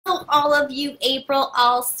all of you April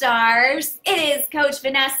All-Stars. It is Coach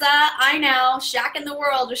Vanessa. I know, shocking the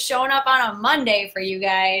world with showing up on a Monday for you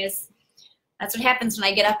guys. That's what happens when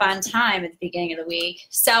I get up on time at the beginning of the week.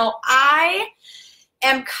 So I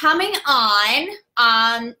am coming on,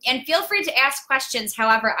 and feel free to ask questions.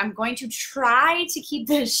 However, I'm going to try to keep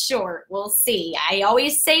this short. We'll see. I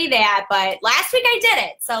always say that, but last week I did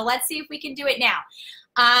it. So let's see if we can do it now.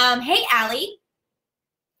 Hey, Allie.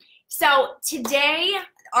 So today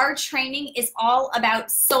our training is all about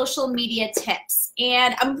social media tips.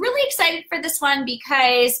 And I'm really excited for this one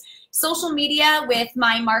because social media with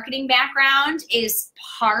my marketing background is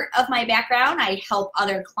part of my background. I help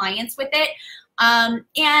other clients with it. And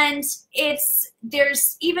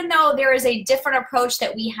even though there is a different approach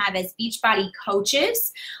that we have as Beachbody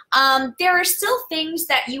coaches, there are still things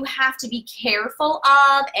that you have to be careful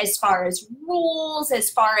of as far as rules, as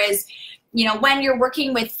far as, you know, when you're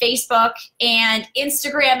working with Facebook and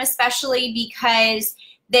Instagram, especially because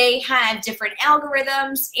they have different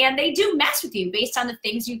algorithms and they do mess with you based on the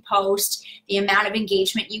things you post, the amount of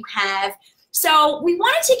engagement you have. So we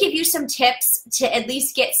wanted to give you some tips to at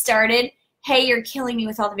least get started. Hey, you're killing me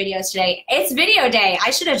with all the videos today. It's video day.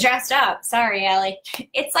 I should have dressed up. Sorry, Allie.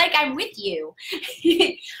 It's like I'm with you.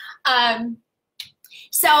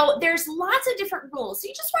 So there's lots of different rules. So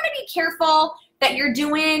you just want to be careful that you're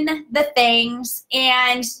doing the things,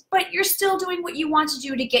 but you're still doing what you want to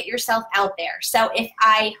do to get yourself out there. So if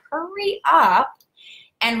I hurry up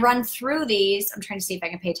and run through these, I'm trying to see if I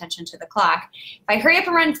can pay attention to the clock. If I hurry up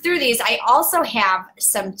and run through these, I also have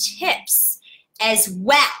some tips as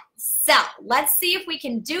well. So let's see if we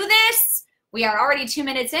can do this. We are already 2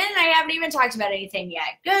 minutes in and I haven't even talked about anything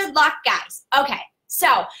yet. Good luck, guys. Okay,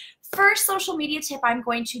 so first social media tip I'm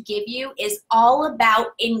going to give you is all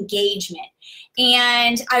about engagement.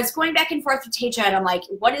 And I was going back and forth with Teja and I'm like,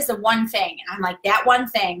 what is the one thing? And I'm like, that one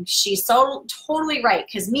thing. She's so totally right,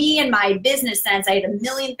 because me and my business sense, I had a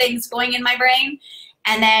million things going in my brain.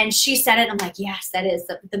 And then she said it, I'm like, yes, that is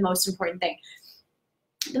the most important thing.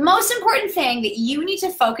 The most important thing that you need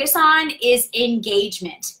to focus on is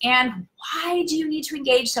engagement. And why do you need to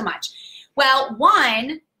engage so much? Well,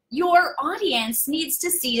 one, your audience needs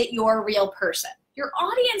to see that you're a real person. Your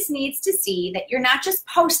audience needs to see that you're not just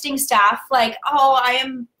posting stuff like, oh, I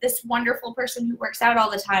am this wonderful person who works out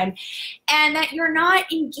all the time, and that you're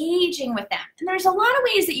not engaging with them. And there's a lot of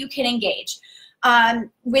ways that you can engage.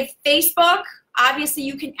 With Facebook, obviously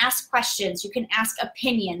you can ask questions, you can ask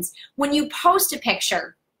opinions. When you post a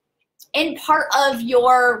picture, in part of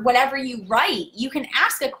your whatever you write, you can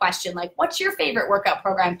ask a question like, what's your favorite workout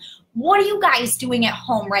program? What are you guys doing at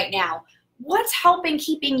home right now? What's helping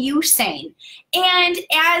keeping you sane? And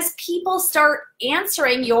as people start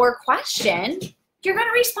answering your question, you're going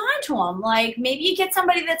to respond to them. Like maybe you get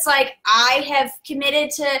somebody that's like, I have committed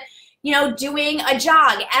to, you know, doing a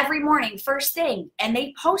jog every morning, first thing, and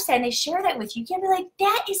they post that and they share that with you. You can be like,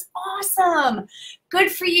 that is awesome.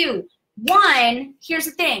 Good for you. One, here's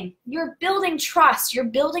the thing, you're building trust, you're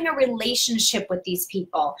building a relationship with these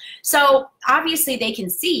people. So obviously they can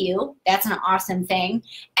see you, that's an awesome thing,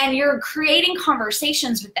 and you're creating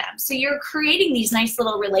conversations with them. So you're creating these nice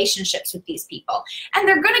little relationships with these people, and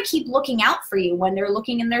they're gonna keep looking out for you when they're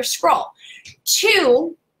looking in their scroll.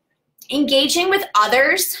 Two, engaging with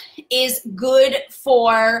others is good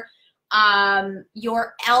for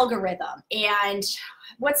your algorithm. And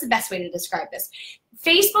what's the best way to describe this?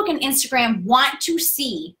 Facebook and Instagram want to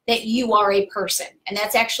see that you are a person. And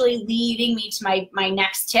that's actually leading me to my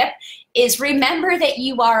next tip is remember that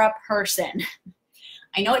you are a person.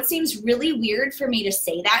 I know it seems really weird for me to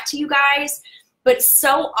say that to you guys, but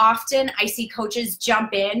so often I see coaches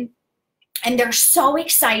jump in and they're so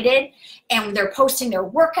excited and they're posting their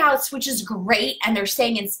workouts, which is great, and they're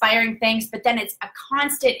saying inspiring things, but then it's a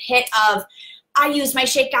constant hit of, I use my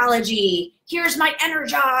Shakeology, here's my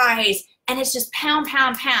Energize, and it's just pound,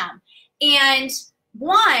 pound, pound. And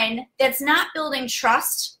one, that's not building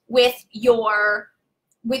trust with your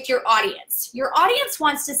audience. Your audience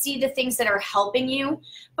wants to see the things that are helping you,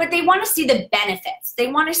 but they want to see the benefits. They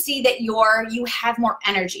want to see that you have more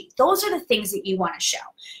energy. Those are the things that you want to show.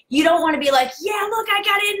 You don't want to be like, yeah, look, I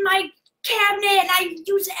got it in my cabinet and I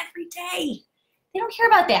use it every day. They don't care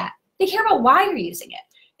about that. They care about why you're using it.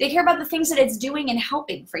 They care about the things that it's doing and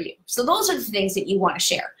helping for you. So those are the things that you want to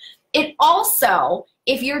share. It also,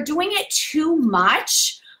 if you're doing it too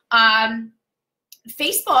much,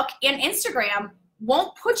 Facebook and Instagram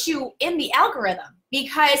won't put you in the algorithm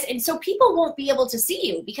and so people won't be able to see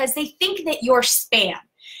you because they think that you're spam.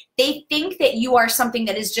 They think that you are something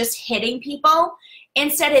that is just hitting people,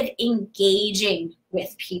 instead of engaging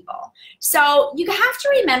with people. So you have to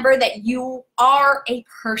remember that you are a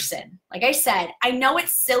person. Like I said, I know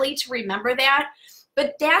it's silly to remember that,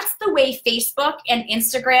 but that's the way Facebook and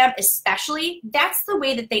Instagram especially, that's the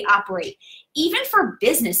way that they operate, even for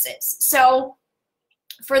businesses. So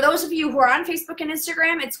for those of you who are on Facebook and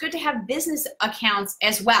Instagram, it's good to have business accounts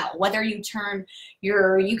as well. Whether you turn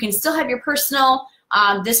you can still have your personal,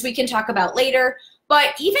 this we can talk about later,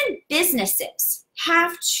 but even businesses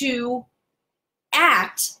have to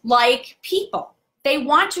act like people. They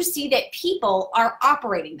want to see that people are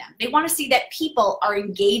operating them. They want to see that people are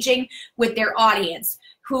engaging with their audience,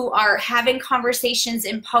 who are having conversations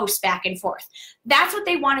in posts back and forth. That's what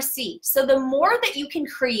they want to see. So the more that you can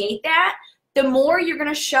create that, the more you're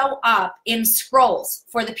going to show up in scrolls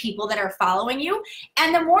for the people that are following you,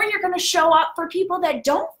 and the more you're going to show up for people that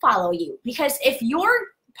don't follow you. Because if you're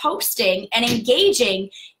posting and engaging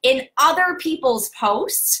in other people's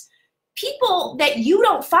posts, people that you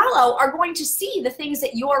don't follow are going to see the things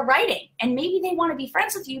that you're writing, and maybe they want to be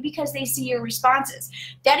friends with you because they see your responses.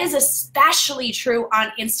 That is especially true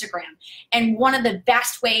on Instagram. And one of the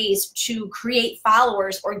best ways to create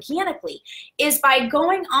followers organically is by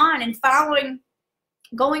going on and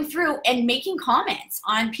going through and making comments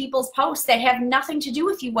on people's posts that have nothing to do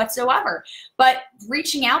with you whatsoever, but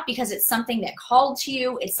reaching out because it's something that called to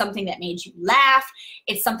you, it's something that made you laugh,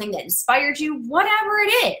 it's something that inspired you, whatever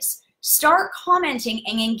it is. Start commenting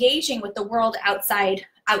and engaging with the world outside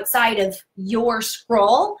of your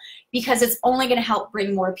scroll, because it's only going to help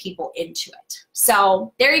bring more people into it.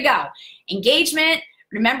 So there you go. Engagement.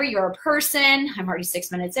 Remember, you're a person. I'm already 6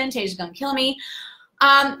 minutes in. Tay's going to kill me.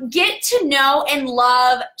 Get to know and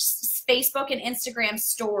love Facebook and Instagram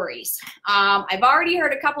stories. I've already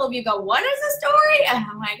heard a couple of you go, what is a story? And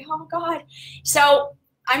I'm like, oh God. So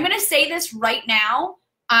I'm going to say this right now.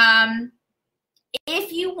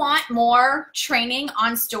 If you want more training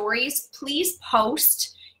on stories, please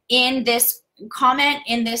post in this comment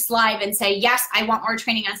in this live and say, yes, I want more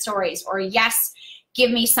training on stories, or yes,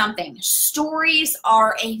 give me something. Stories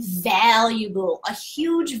are a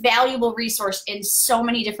huge valuable resource in so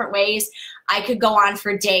many different ways. I could go on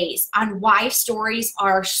for days on why stories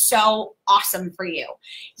are so awesome for you.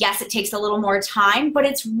 Yes, it takes a little more time, but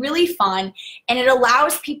it's really fun, and it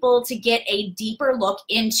allows people to get a deeper look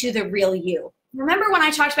into the real you. Remember when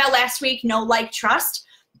I talked about last week, know, like, trust?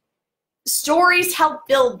 Stories help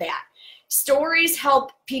build that. Stories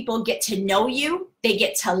help people get to know you, they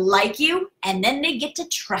get to like you, and then they get to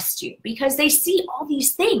trust you because they see all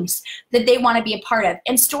these things that they want to be a part of.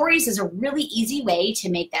 And stories is a really easy way to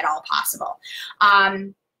make that all possible.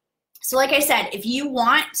 So like I said, if you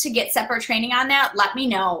want to get separate training on that, let me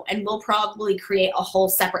know, and we'll probably create a whole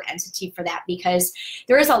separate entity for that, because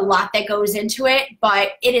there is a lot that goes into it,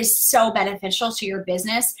 but it is so beneficial to your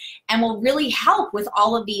business and will really help with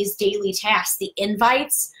all of these daily tasks. The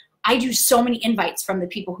invites, I do so many invites from the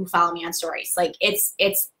people who follow me on stories. Like it's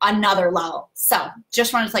another level. So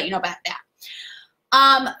just wanted to let you know about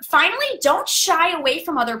that. Finally, don't shy away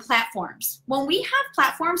from other platforms. When we have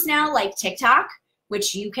platforms now like TikTok,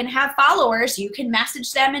 which you can have followers, you can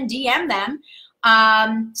message them and DM them,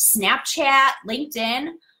 Snapchat,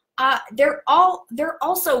 LinkedIn, they're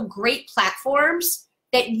also great platforms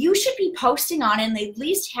that you should be posting on and at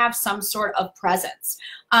least have some sort of presence.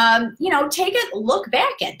 You know, take a look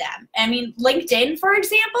back at them. I mean, LinkedIn, for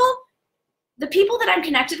example, the people that I'm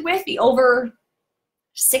connected with, the over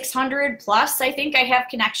 600 plus, I think I have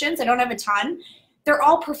connections. I don't have a ton. They're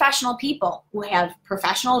all professional people who have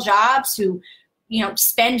professional jobs, who, you know,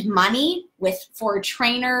 spend money for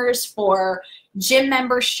trainers, for gym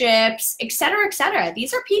memberships, et cetera, et cetera.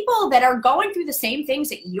 These are people that are going through the same things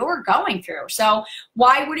that you're going through. So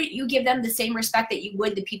why wouldn't you give them the same respect that you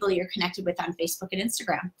would the people that you're connected with on Facebook and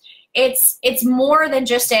Instagram? It's more than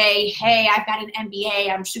just a, hey, I've got an MBA,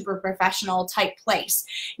 I'm super professional type place.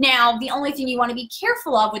 Now, the only thing you want to be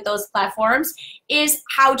careful of with those platforms is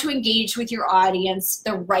how to engage with your audience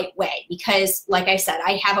the right way. Because like I said,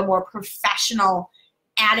 I have a more professional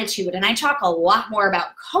attitude, and I talk a lot more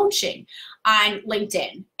about coaching on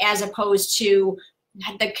LinkedIn as opposed to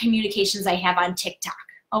the communications I have on TikTok.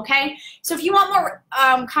 Okay, so if you want more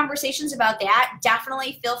conversations about that,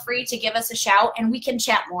 definitely feel free to give us a shout, and we can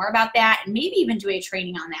chat more about that and maybe even do a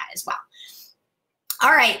training on that as well.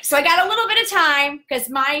 All right, so I got a little bit of time because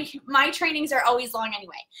my trainings are always long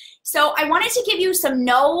anyway. So I wanted to give you some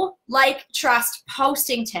know, like, trust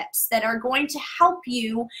posting tips that are going to help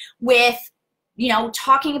you with, you know,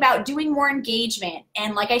 talking about doing more engagement.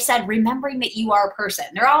 And like I said, remembering that you are a person.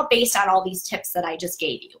 They're all based on all these tips that I just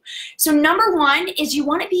gave you. So number one is you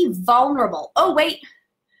want to be vulnerable. Oh, wait,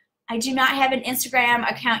 I do not have an Instagram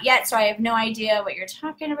account yet, so I have no idea what you're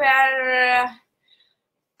talking about.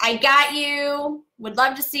 I got you. Would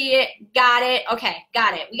love to see it. Got it. Okay,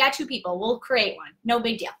 got it. We got 2 people. We'll create one. No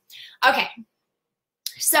big deal. Okay.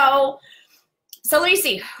 So let me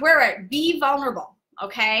see. Where are we? Be vulnerable.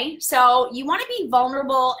 Okay. So you want to be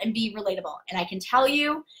vulnerable and be relatable. And I can tell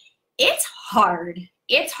you, it's hard.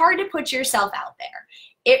 It's hard to put yourself out there.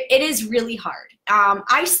 It is really hard.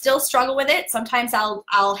 I still struggle with it. Sometimes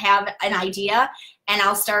I'll have an idea and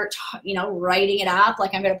I'll start, writing it up,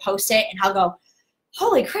 like I'm going to post it, and I'll go,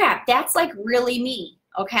 holy crap, that's like really me.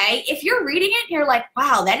 Okay. If you're reading it and you're like,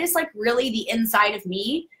 wow, that is like really the inside of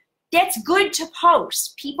me, that's good to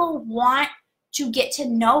post. People want to get to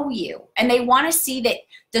know you, and they want to see that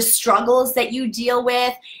the struggles that you deal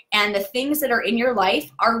with and the things that are in your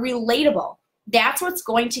life are relatable. That's what's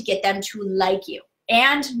going to get them to like you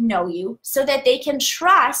and know you, so that they can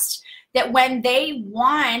trust that when they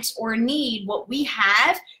want or need what we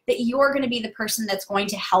have, that you're going to be the person that's going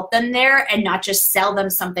to help them there, and not just sell them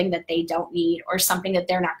something that they don't need or something that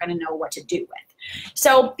they're not going to know what to do with.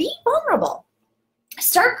 So be vulnerable.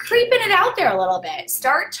 Start creeping it out there a little bit.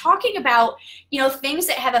 Start talking about, things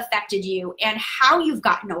that have affected you and how you've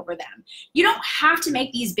gotten over them. You don't have to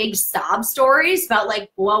make these big sob stories about like,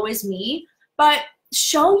 woe is me, but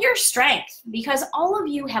show your strength, because all of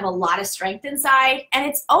you have a lot of strength inside, and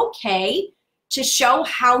it's okay to show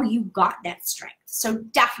how you got that strength. So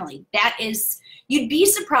definitely, you'd be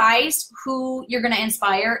surprised who you're going to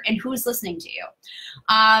inspire and who's listening to you.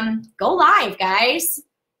 Go live, guys.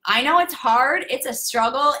 I know it's hard. It's a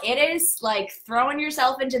struggle. It is like throwing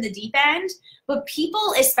yourself into the deep end, but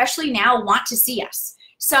people, especially now, want to see us.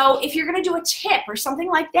 So if you're going to do a tip or something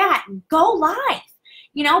like that, go live.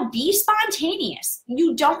 Be spontaneous.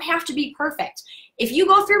 You don't have to be perfect. If you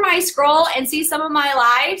go through my scroll and see some of my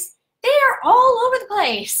lives, they are all over the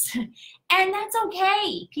place. And that's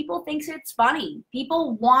okay. People think it's funny.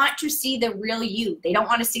 People want to see the real you. They don't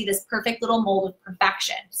want to see this perfect little mold of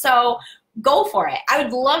perfection. So go for it. I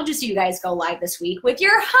would love to see you guys go live this week with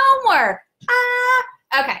your homework.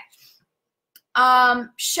 Okay.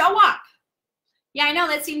 Show up. Yeah, I know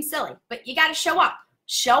that seems silly, but you got to show up.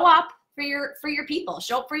 Show up for your people.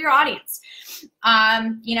 Show up for your audience.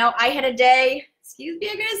 I had a day, excuse me,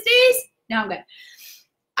 I'm gonna sneeze. No, I'm good.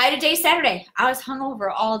 I had a day Saturday. I was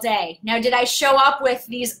hungover all day. Now, did I show up with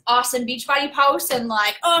these awesome Beachbody posts and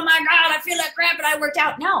like, oh my God, I feel like crap and I worked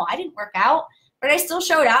out? No, I didn't work out, but I still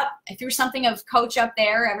showed up. I threw something of Coach up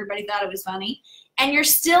there. Everybody thought it was funny. And you're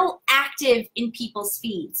still active in people's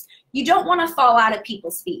feeds. You don't want to fall out of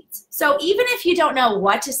people's feeds. So even if you don't know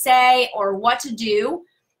what to say or what to do,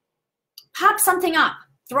 pop something up.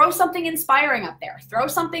 Throw something inspiring up there. Throw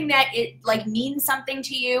something that it like means something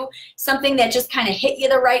to you, something that just kind of hit you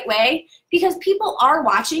the right way, because people are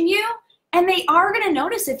watching you and they are going to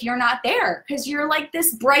notice if you're not there, because you're like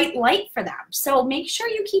this bright light for them. So make sure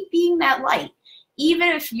you keep being that light, even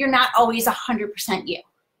if you're not always 100% you.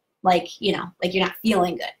 Like you're not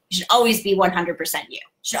feeling good. You should always be 100% you.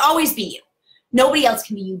 Should always be you. Nobody else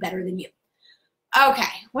can be you better than you. Okay,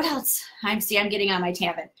 what else? I'm getting on my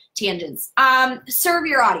tangents. Serve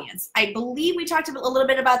your audience. I believe we talked a little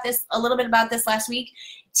bit about this last week.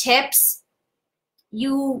 Tips,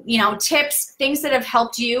 tips, things that have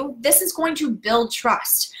helped you. This is going to build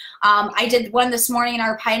trust. I did one this morning in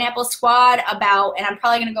our Pineapple Squad about, and I'm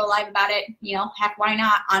probably going to go live about it, heck, why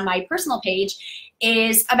not, on my personal page,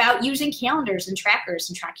 is about using calendars and trackers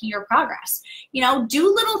and tracking your progress.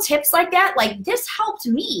 Do little tips like that, like this helped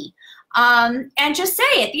me. And just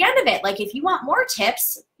say at the end of it, like, if you want more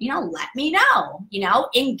tips, let me know,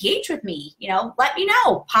 engage with me, let me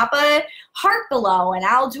know, pop a heart below and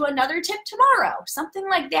I'll do another tip tomorrow, something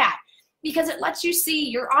like that, because it lets you see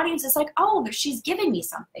your audience is like, oh, she's giving me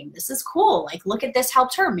something. This is cool. Like, look at this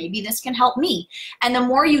helped her. Maybe this can help me. And the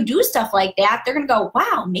more you do stuff like that, they're going to go,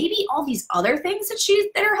 wow, maybe all these other things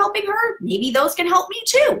that are helping her, maybe those can help me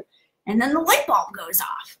too. And then the light bulb goes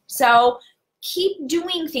off. So keep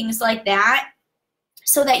doing things like that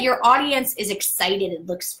so that your audience is excited and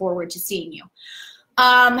looks forward to seeing you.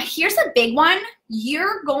 Here's a big one.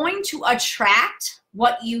 You're going to attract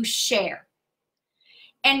what you share.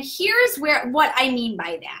 And here's what I mean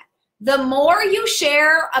by that. The more you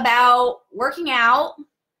share about working out,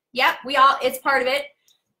 yep, it's part of it.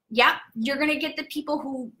 Yep, you're going to get the people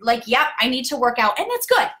who like, yep, I need to work out. And that's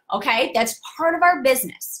good, okay? That's part of our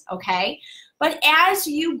business, okay? But as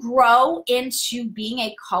you grow into being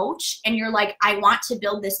a coach and you're like, I want to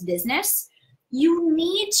build this business, you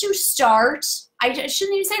need to start, I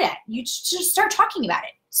shouldn't even say that. You just start talking about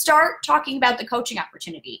it. Start talking about the coaching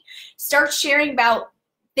opportunity. Start sharing about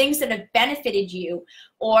things that have benefited you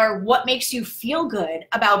or what makes you feel good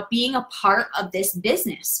about being a part of this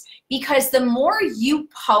business. Because the more you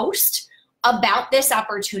post about this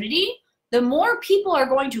opportunity, the more people are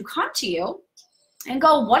going to come to you and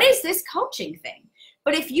go, what is this coaching thing?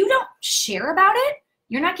 But if you don't share about it,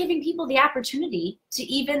 you're not giving people the opportunity to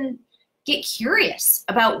even get curious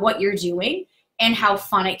about what you're doing and how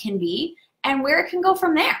fun it can be and where it can go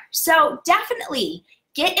from there. So definitely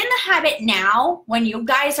get in the habit now when you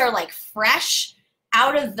guys are like fresh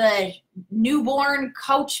out of the newborn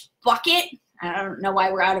coach bucket. I don't know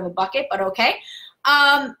why we're out of a bucket, but okay.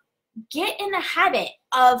 Get in the habit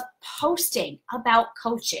of posting about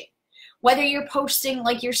coaching. Whether you're posting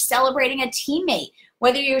like you're celebrating a teammate,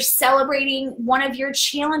 whether you're celebrating one of your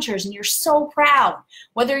challengers and you're so proud,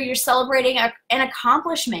 whether you're celebrating an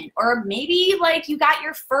accomplishment, or maybe like you got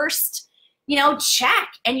your first, check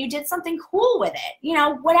and you did something cool with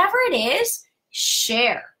it. Whatever it is,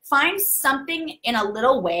 share. Find something in a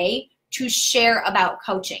little way to share about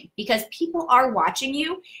coaching, because people are watching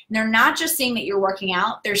you and they're not just seeing that you're working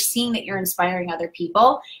out, they're seeing that you're inspiring other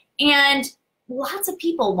people. And lots of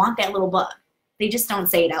people want that little bug. They just don't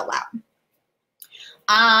say it out loud.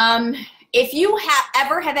 If you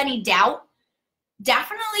ever have any doubt,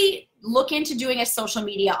 definitely look into doing a social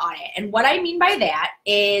media audit. And what I mean by that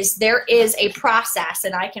is there is a process,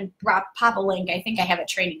 and I can pop a link. I think I have a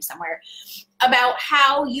training somewhere about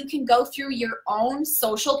how you can go through your own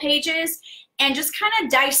social pages and just kind of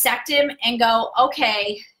dissect them and go,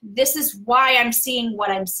 okay, this is why I'm seeing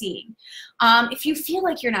what I'm seeing. If you feel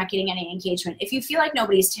like you're not getting any engagement, if you feel like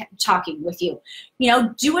nobody's talking with you,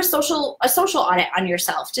 do a social audit on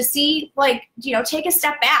yourself to see, take a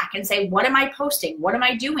step back and say, what am I posting? What am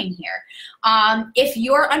I doing here? If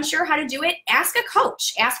you're unsure how to do it, ask a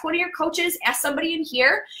coach. Ask one of your coaches, ask somebody in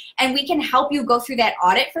here, and we can help you go through that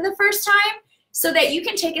audit for the first time so that you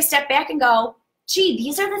can take a step back and go, gee,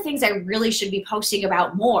 these are the things I really should be posting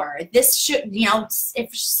about more. This should,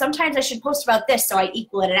 if sometimes I should post about this so I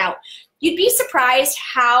equal it out. You'd be surprised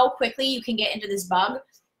how quickly you can get into this bug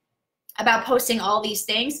about posting all these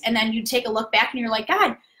things, and then you take a look back and you're like,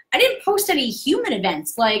 God, I didn't post any human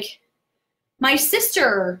events like my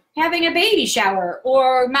sister having a baby shower,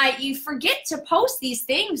 or you forget to post these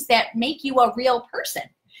things that make you a real person.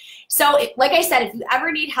 So like I said, if you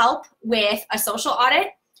ever need help with a social audit,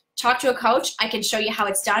 talk to a coach. I can show you how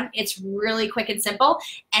it's done. It's really quick and simple,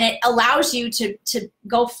 and it allows you to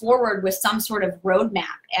go forward with some sort of roadmap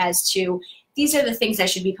as to these are the things I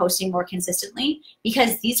should be posting more consistently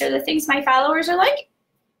because these are the things my followers are like.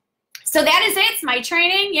 So that is it. It's my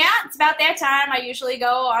training. Yeah, it's about that time. I usually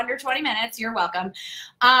go under 20 minutes. You're welcome.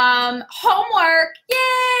 Homework.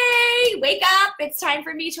 Yay! Wake up. It's time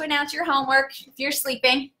for me to announce your homework if you're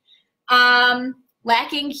sleeping.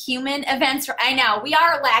 Lacking human events. I know we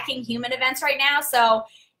are lacking human events right now. So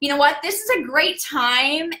you know what? This is a great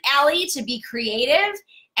time, Allie, to be creative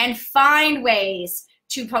and find ways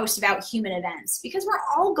to post about human events because we're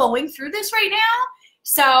all going through this right now.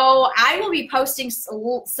 So I will be posting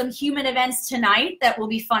some human events tonight that will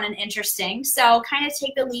be fun and interesting. So kind of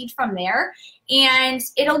take the lead from there, and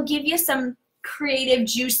it'll give you some creative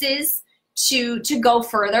juices to go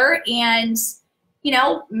further and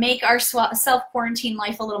make our self-quarantine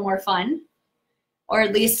life a little more fun, or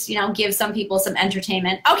at least, give some people some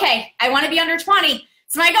entertainment. Okay, I want to be under 20.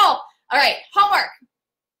 It's my goal. All right, homework.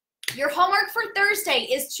 Your homework for Thursday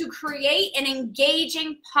is to create an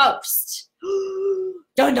engaging post.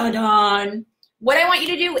 Dun, dun, dun. What I want you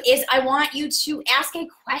to do is I want you to ask a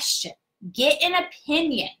question. Get an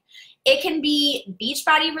opinion. It can be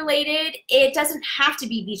Beachbody related. It doesn't have to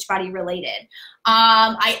be Beachbody related.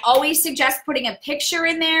 I always suggest putting a picture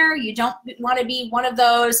in there. You don't want to be one of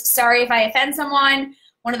those, sorry if I offend someone,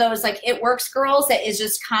 one of those like It Works girls that is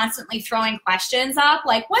just constantly throwing questions up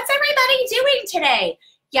like, what's everybody doing today?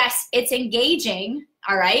 Yes, it's engaging,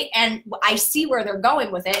 all right? And I see where they're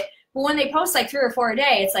going with it. But when they post like 3 or 4 a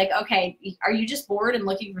day, it's like, okay, are you just bored and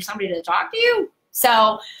looking for somebody to talk to you?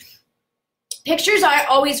 So pictures are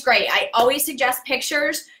always great. I always suggest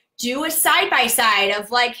pictures. Do a side-by-side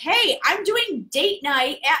of like, hey, I'm doing date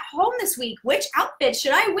night at home this week. Which outfit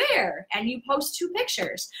should I wear? And you post 2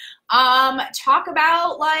 pictures. Talk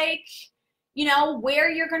about like, where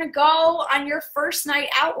you're going to go on your first night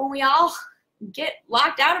out when we all get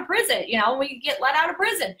locked out of prison. We get let out of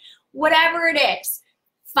prison. Whatever it is,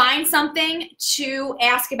 find something to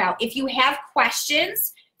ask about. If you have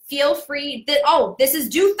questions, feel free. This is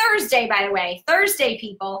due Thursday, by the way. Thursday,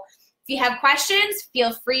 people. If you have questions,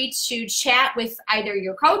 feel free to chat with either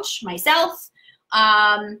your coach, myself,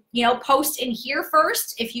 post in here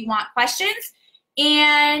first if you want questions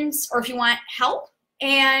or if you want help.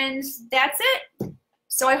 And that's it.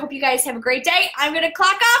 So I hope you guys have a great day. I'm going to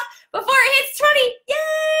clock off before it hits 20.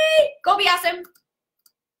 Yay! Go be awesome.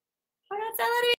 Why not,